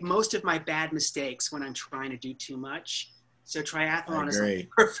 I make most of my bad mistakes when I'm trying to do too much. So triathlon is like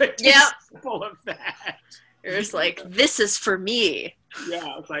perfect example of that. You're just like, this is for me.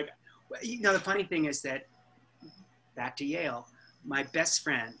 Yeah, it's like, you know, the funny thing is that, back to Yale, my best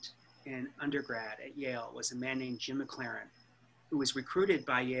friend in undergrad at Yale was a man named Jim McLaren, who was recruited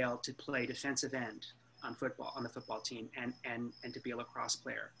by Yale to play defensive end on the football team, and to be a lacrosse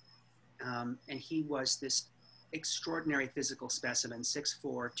player. And he was this extraordinary physical specimen,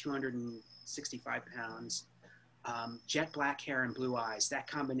 6'4", 265 pounds, jet black hair and blue eyes. That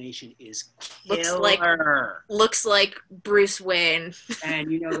combination is killer. Looks like Bruce Wayne. And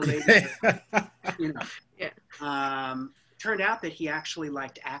you know the lady, you know. Yeah. Turned out that he actually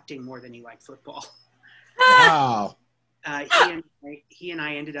liked acting more than he liked football. Wow. He and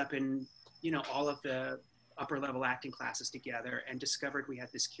I ended up in, you know, all of the upper level acting classes together, and discovered we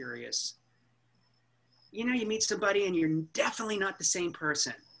had this curious, you know, you meet somebody and you're definitely not the same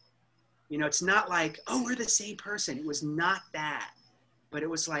person. You know, it's not like, oh, we're the same person. It was not that. But it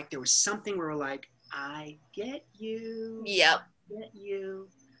was like, there was something where we're like, I get you. Yep. I get you.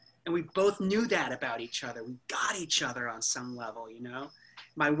 And we both knew that about each other. We got each other on some level, you know.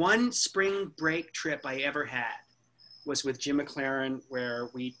 My one spring break trip I ever had was with Jim McLaren, where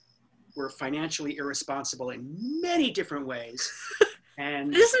we were financially irresponsible in many different ways.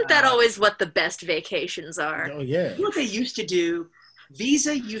 And isn't that always what the best vacations are? Oh yeah. you know what they used to do?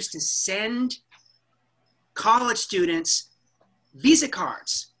 Visa used to send college students Visa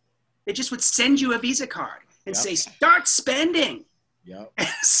cards. They just would send you a Visa card and say, start spending. Yep. And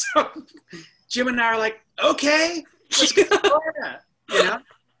so Jim and I are like, okay, let's go to Florida, you know?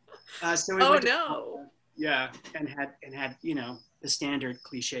 So we went to Florida, yeah, and had, you know, the standard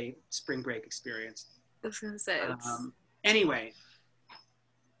cliche spring break experience. I was going to say. Anyway,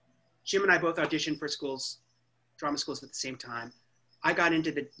 Jim and I both auditioned for drama schools at the same time. I got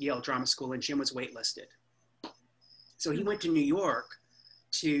into the Yale Drama School and Jim was waitlisted. So he went to New York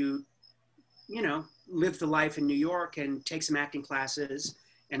to, you know, live the life in New York and take some acting classes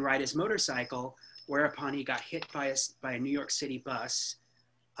and ride his motorcycle, whereupon he got hit by a New York City bus,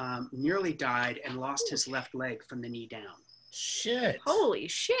 nearly died, and lost his left leg from the knee down. Shit. Holy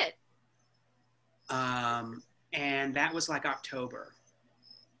shit. And that was like October.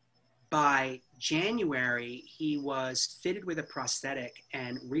 By January, he was fitted with a prosthetic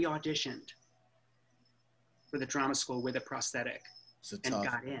and re-auditioned for the drama school with a prosthetic and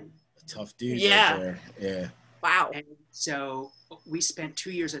got in. A tough dude. Yeah. Right there. Yeah. Wow. And so we spent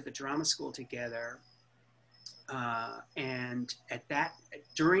 2 years at the drama school together. And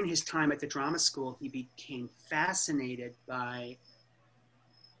during his time at the drama school, he became fascinated by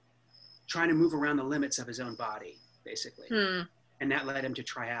trying to move around the limits of his own body, basically. And that led him to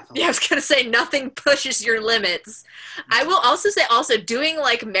triathlon. Yeah, I was going to say nothing pushes your limits. I will also say doing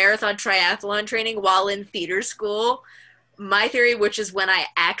like marathon triathlon training while in theater school, my theory, which is when I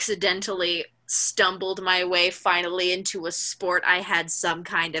accidentally stumbled my way finally into a sport I had some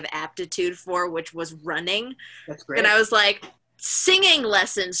kind of aptitude for, which was running. That's great. And I was like, singing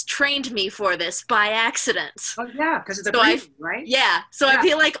lessons trained me for this by accident. Oh yeah, because it's a breathing, right? Yeah. So I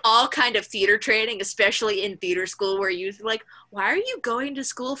feel like all kind of theater training, especially in theater school, where you're like, why are you going to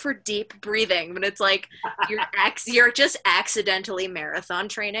school for deep breathing? But it's like you're just accidentally marathon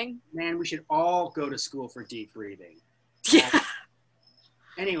training. Man, we should all go to school for deep breathing. Yeah.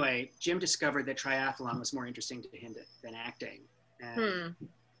 Anyway, Jim discovered that triathlon was more interesting to him than acting. And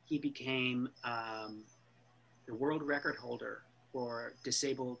he became the world record holder for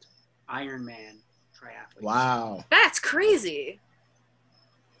disabled Ironman triathletes. Wow. That's crazy.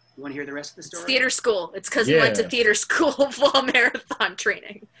 You want to hear the rest of the story? It's theater school. It's because he went to theater school while marathon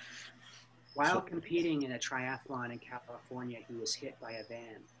training. While competing in a triathlon in California, he was hit by a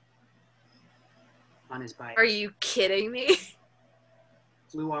van on his bike. Are you kidding me?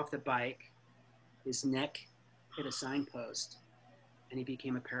 Flew off the bike, his neck hit a signpost, and he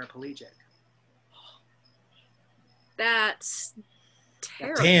became a paraplegic. That's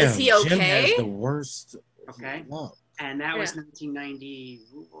terrible. Damn, is he okay? Jim has the worst. Okay. Luck. And that was 1990,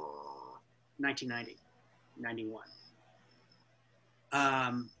 91.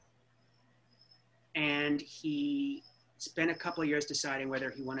 And he spent a couple of years deciding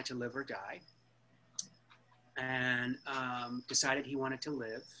whether he wanted to live or die. And decided he wanted to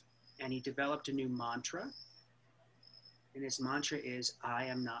live. And he developed a new mantra. And his mantra is, I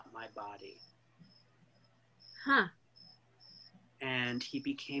am not my body. Huh. And he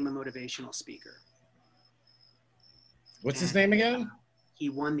became a motivational speaker. What's his name again? He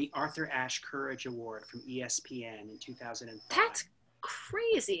won the Arthur Ashe Courage Award from ESPN in 2005. That's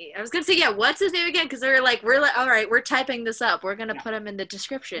crazy. I was gonna say, yeah. What's his name again? Because we're like, all right, we're typing this up. We're gonna put him in the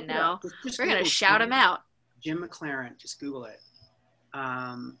description now. Just we're gonna Google shout him out. Jim McLaren. Just Google it.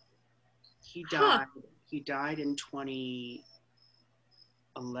 He died. He died in 2011,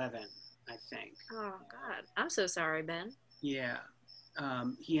 I think. Oh God, I'm so sorry, Ben. Yeah.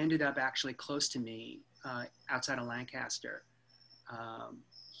 He ended up actually close to me, outside of Lancaster. Part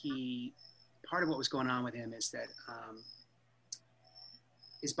of what was going on with him is that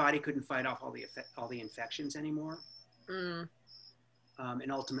his body couldn't fight off all the infections anymore.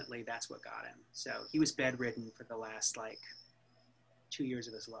 And ultimately that's what got him. So he was bedridden for the last 2 years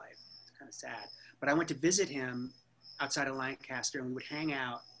of his life. It's kind of sad. But I went to visit him outside of Lancaster, and we would hang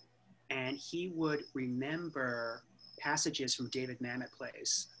out, and he would remember passages from David Mamet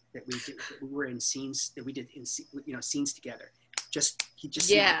plays that we did, that we were in scenes that we did in scenes together. He just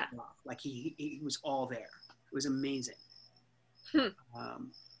he was all there. It was amazing.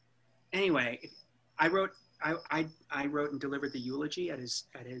 Anyway, I wrote and delivered the eulogy at his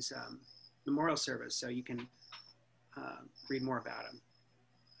memorial service, so you can read more about him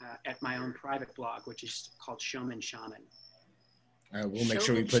at my own private blog, which is called Showman Shaman. All right, we'll make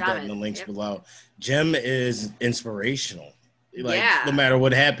sure we put that in the links below. Jim is inspirational. No matter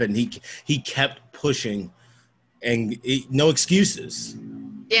what happened, he kept pushing and no excuses.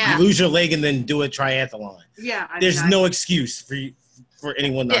 Yeah. You lose your leg and then do a triathlon. Yeah. There's no excuse for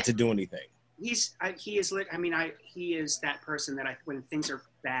anyone not to do anything. He is that person that when things are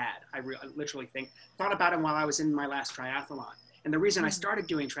bad, I literally thought about him while I was in my last triathlon. And the reason I started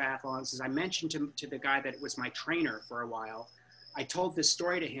doing triathlons is I mentioned to the guy that was my trainer for a while, I told this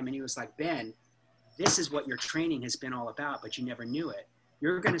story to him and he was like, Ben, this is what your training has been all about, but you never knew it.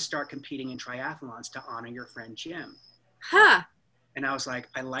 You're going to start competing in triathlons to honor your friend Jim. Huh. And I was like,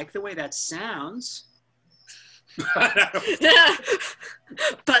 I like the way that sounds.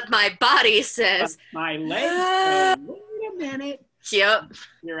 But my body says, my legs, wait a minute. Yep.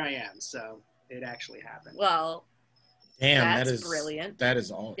 Here I am. So it actually happened. Well, damn, that's brilliant. That is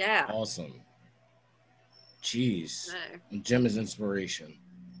all. Yeah. Awesome. Jeez. No. Jim is inspiration.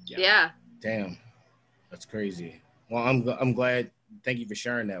 Yeah. Damn. That's crazy. Well, I'm glad. Thank you for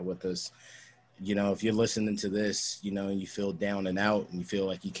sharing that with us. You know, if you're listening to this, you know, and you feel down and out and you feel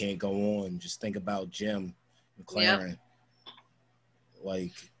like you can't go on, just think about Jim McLaren. Yep.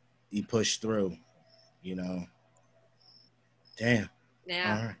 Like, he pushed through, you know. Damn.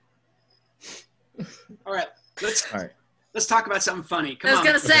 Yeah. All right. Let's talk about something funny. Come on. I was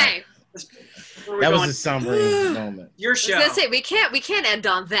gonna say. That was a sombering moment. Your show. I was gonna say we can't end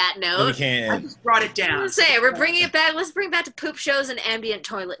on that note. No, we can't. I just brought it down. I was gonna say we're bringing it back. Let's bring back to poop shows and ambient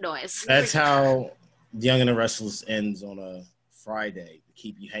toilet noise. That's how Young and the Restless ends on a Friday to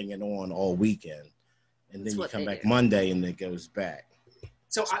keep you hanging on all weekend, and then you come back Monday and it goes back.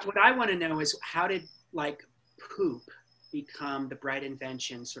 So what I want to know is how did poop become the Bright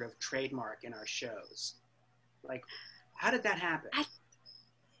Invention sort of trademark in our shows? Like, how did that happen?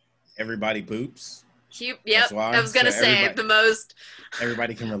 Everybody poops. Yep. I was gonna say the most.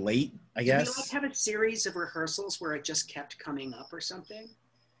 Everybody can relate, I guess. Did we have a series of rehearsals where it just kept coming up or something?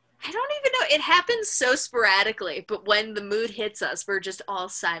 I don't even know. It happens so sporadically, but when the mood hits us, we're just all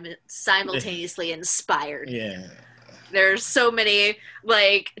simultaneously inspired. Yeah. There's so many,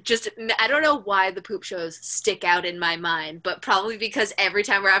 I don't know why the poop shows stick out in my mind, but probably because every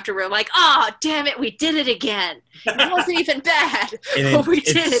time we're like, oh, damn it, we did it again. It wasn't even bad, but we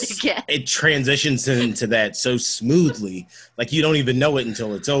did it again. It transitions into that so smoothly, like you don't even know it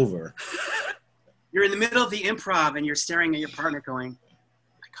until it's over. You're in the middle of the improv and you're staring at your partner going, oh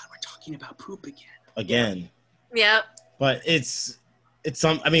my God, we're talking about poop again. Again. Yep. But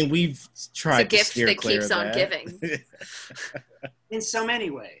we've tried to steer clear of that. It's a gift that keeps on giving. In so many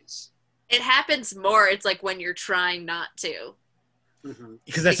ways. It happens more. It's like when you're trying not to. Mm-hmm.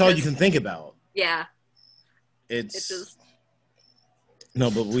 Because that's all you can think about. Yeah. No,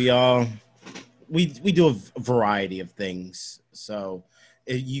 but we do a variety of things. So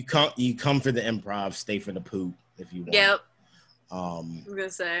you come for the improv, stay for the poop if you want. Yep. I'm gonna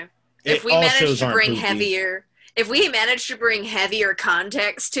say if we manage to bring If we manage to bring heavier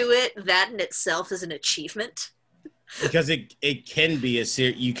context to it, that in itself is an achievement. Because it can be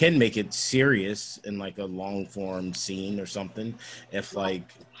you can make it serious in like a long form scene or something. If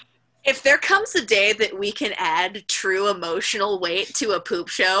there comes a day that we can add true emotional weight to a poop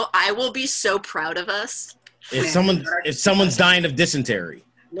show, I will be so proud of us. If someone's dying of dysentery.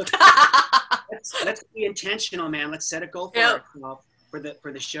 Let's be intentional, man. Let's set a goal for ourselves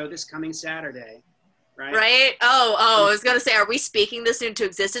for the show this coming Saturday. Right? Oh, I was going to say, are we speaking this into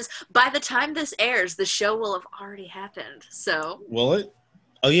existence? By the time this airs, the show will have already happened, so. Will it?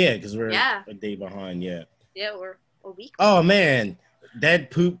 Oh, yeah, because we're a day behind, yeah. Yeah, we're a week. Oh, man. That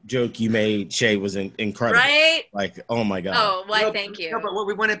poop joke you made, Shay, was incredible. Right? Like, oh, my God. Oh, why, thank you. No, but what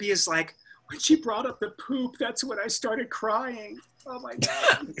we want to be is like, when she brought up the poop, that's when I started crying. Oh, my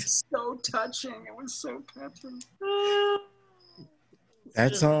God. It was so touching. It was so touching.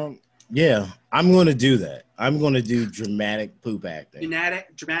 That's, yeah, I'm going to do that. I'm going to do dramatic poop acting.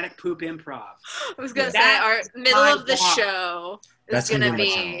 Dramatic poop improv. I was going to say, our middle of the show is going to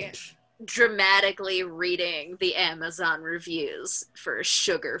be dramatically reading the Amazon reviews for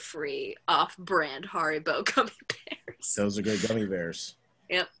sugar-free, off-brand Haribo gummy bears. Those are good gummy bears.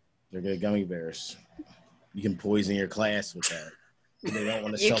 Yep. They're good gummy bears. You can poison your class with that. And they don't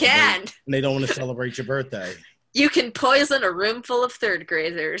want to And they don't want to celebrate your birthday. You can poison a room full of third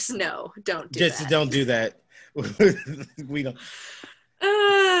graders. No, don't do that. Just don't do that. We don't.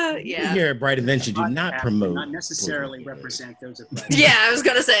 Yeah. Here at Bright Invention do not promote. Not necessarily represent those of us. Yeah, I was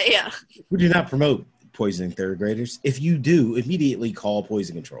going to say, yeah. We do not promote poisoning third graders. If you do, immediately call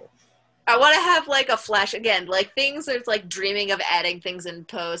poison control. I want to have a flash, again, things that's dreaming of adding things in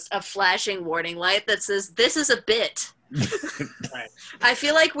post, a flashing warning light that says, this is a bit. Right. I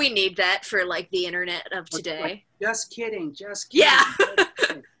feel like we need that for the internet of today. Just kidding. Yeah.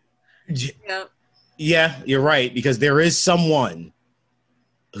 Yep. Yeah, you're right, because there is someone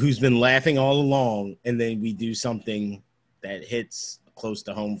who's been laughing all along, and then we do something that hits close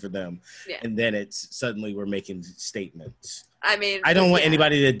to home for them, and then it's suddenly we're making statements. I mean, I don't want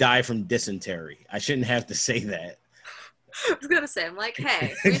anybody to die from dysentery. I shouldn't have to say that. I was gonna say, I'm like,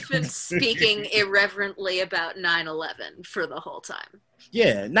 hey, we've been speaking irreverently about 9/11 for the whole time.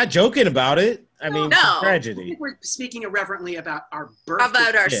 Yeah, not joking about it. I mean, it's a tragedy. I think we're speaking irreverently about our birthday.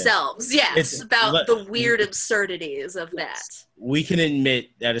 About ourselves, yes. About the weird absurdities of that. We can admit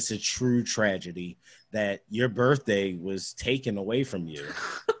that it's a true tragedy that your birthday was taken away from you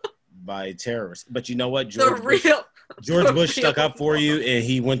by terrorists. But you know what? George Bush stuck up for you, and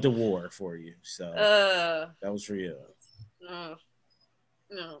he went to war for you. So that was for you. No,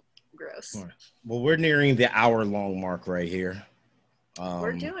 gross. Right. Well, we're nearing the hour-long mark right here.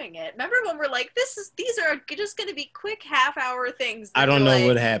 We're doing it. Remember when we're like, these are just going to be quick half-hour things. I don't know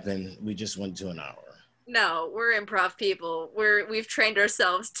what happened. We just went to an hour. No, we're improv people. We've trained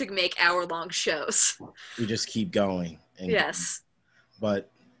ourselves to make hour-long shows. We just keep going. Yes. But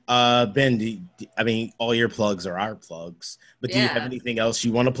Ben, I mean, all your plugs are our plugs. But do you have anything else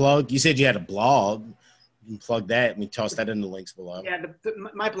you want to plug? You said you had a blog. You can plug that. We toss that in the links below. Yeah,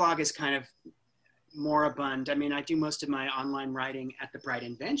 my blog is kind of moribund. I mean, I do most of my online writing at the Bright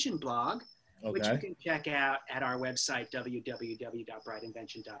Invention blog, which you can check out at our website,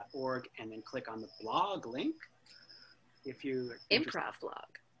 www.brightinvention.org, and then click on the blog link. If you improv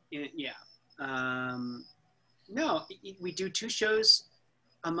blog. Yeah. No, we do 2 shows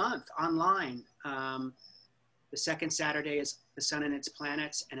a month online. The second Saturday is The Sun and Its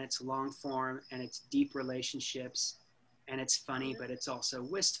Planets, and it's long form, and it's deep relationships, and it's funny, but it's also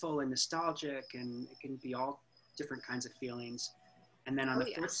wistful and nostalgic, and it can be all different kinds of feelings. And then on the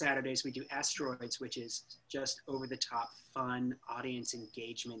fourth Saturdays, we do Asteroids, which is just over-the-top fun, audience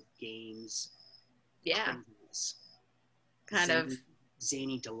engagement games. Yeah. Kind of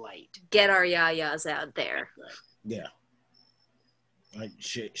zany delight. Get our yayas out there. Yeah.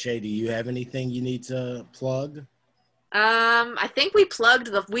 Shay, do you have anything you need to plug? I think we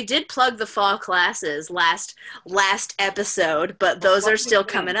did plug the fall classes last episode, but those are still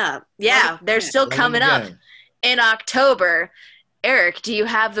coming up. Yeah, they're still coming up in October. Eric, do you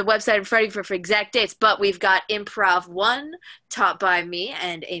have the website in front of you for exact dates? But we've got Improv 1, taught by me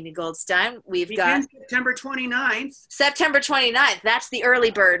and Amy Goldstein. We've got September 29th. September 29th. That's the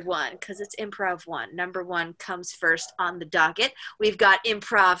early bird one because it's Improv 1. Number 1 comes first on the docket. We've got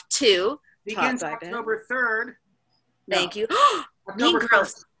Improv 2. Begins October 3rd. Thank you. Mean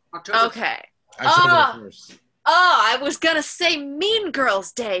Girls. Okay. October 1st. I was going to say Mean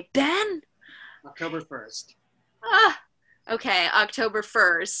Girls Day, Ben. October 1st. Okay, October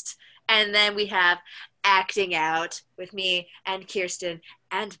 1st. And then we have Acting Out with me and Kirsten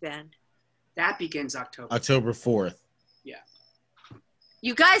and Ben. That begins October 4th. Yeah.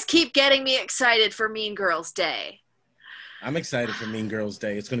 You guys keep getting me excited for Mean Girls Day. I'm excited for Mean Girls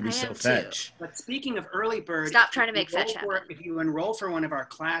Day. It's going to be so fetch. But speaking of early bird, stop trying to make fetch happen. If you enroll for one of our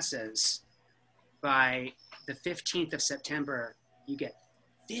classes by the 15th of September, you get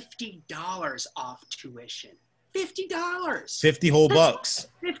 $50 off tuition. $50. 50 whole bucks.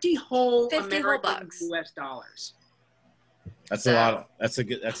 50 whole American bucks. US dollars. That's a lot.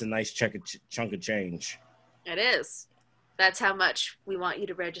 That's a nice chunk of change. It is. That's how much we want you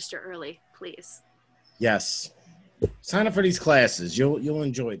to register early, please. Yes. Sign up for these classes. You'll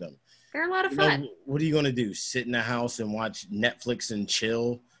enjoy them. They're a lot of fun. What are you going to do? Sit in the house and watch Netflix and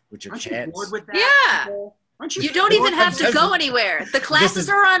chill with your Aren't cats? You bored with that? Yeah. Aren't you don't even have to go anywhere. The classes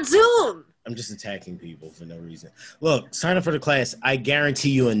are on Zoom. I'm just attacking people for no reason. Look, sign up for the class. I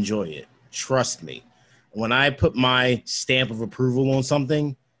guarantee you'll enjoy it. Trust me. When I put my stamp of approval on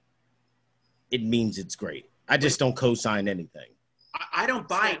something, it means it's great. I just don't co-sign anything. I don't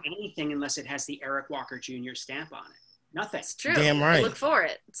buy anything unless it has the Eric Walker Jr. stamp on it. Nothing. It's true. Damn right. I look for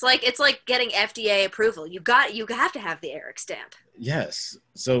it. It's like getting FDA approval. You have to have the Eric stamp. Yes.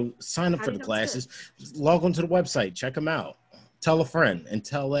 So sign up for the classes. Log on to the website. Check them out. Tell a friend and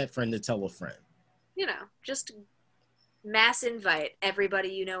tell that friend to tell a friend. Just mass invite everybody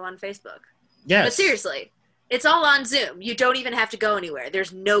you know on Facebook. Yes. But seriously, it's all on Zoom. You don't even have to go anywhere.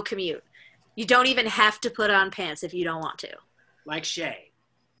 There's no commute. You don't even have to put on pants if you don't want to. Like Shay.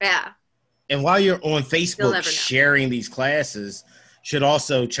 Yeah. And while you're on Facebook sharing these classes, should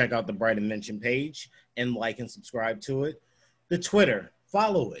also check out the Bright Invention page and like and subscribe to it. The Twitter,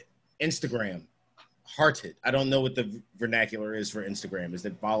 follow it. Instagram, heart it. I don't know what the vernacular is for Instagram. Is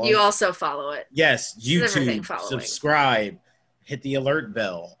it follow? You also follow it. Yes. YouTube, subscribe, hit the alert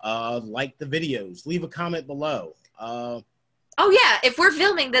bell, like the videos, leave a comment below. Oh yeah, if we're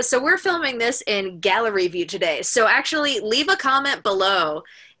filming this, so we're filming this in gallery view today. So actually leave a comment below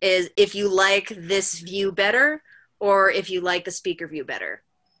is if you like this view better or if you like the speaker view better.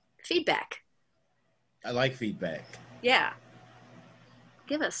 Feedback. I like feedback. Yeah.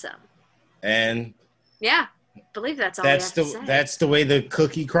 Give us some. And yeah, I believe that's all we have to say. That's the way the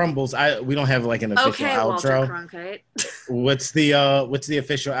cookie crumbles. We don't have like an official outro. Walter Cronkite. What's the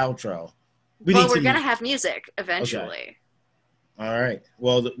official outro? We're gonna have music eventually. Okay. All right.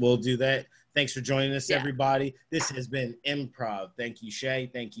 Well, we'll do that. Thanks for joining us, everybody. This has been improv. Thank you, Shay.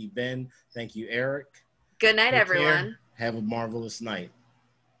 Thank you, Ben. Thank you, Eric. Good night, Take everyone. Care. Have a marvelous night.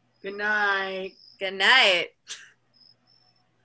 Good night. Good night.